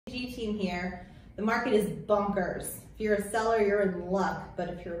CE team here, the market is bonkers. If you're a seller, you're in luck, but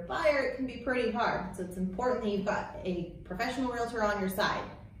if you're a buyer, it can be pretty hard. So it's important that you've got a professional realtor on your side,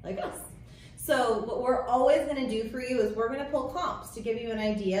 like us. So what we're always gonna do for you is we're gonna pull comps to give you an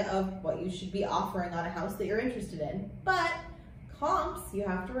idea of what you should be offering on a house that you're interested in. But comps, you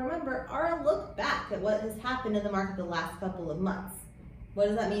have to remember, are a look back at what has happened in the market the last couple of months. What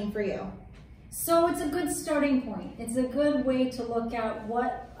does that mean for you? So it's a good starting point. It's a good way to look at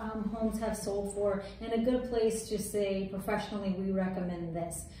what homes have sold for, and a good place to say professionally we recommend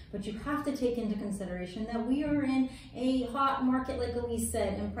this. But you have to take into consideration that we are in a hot market, like Elise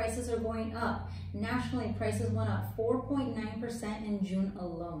said, and prices are going up. Nationally, prices went up 4.9% in June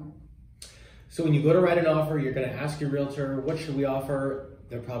alone. So when you go to write an offer, you're going to ask your realtor, what should we offer?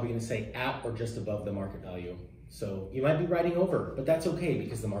 They're probably going to say at or just above the market value. So you might be writing over, but that's okay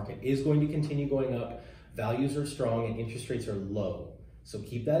because the market is going to continue going up. Values are strong and interest rates are low. So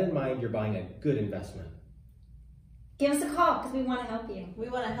keep that in mind. You're buying a good investment. Give us a call because we want to help you. We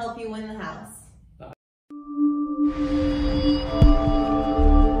want to help you win the house.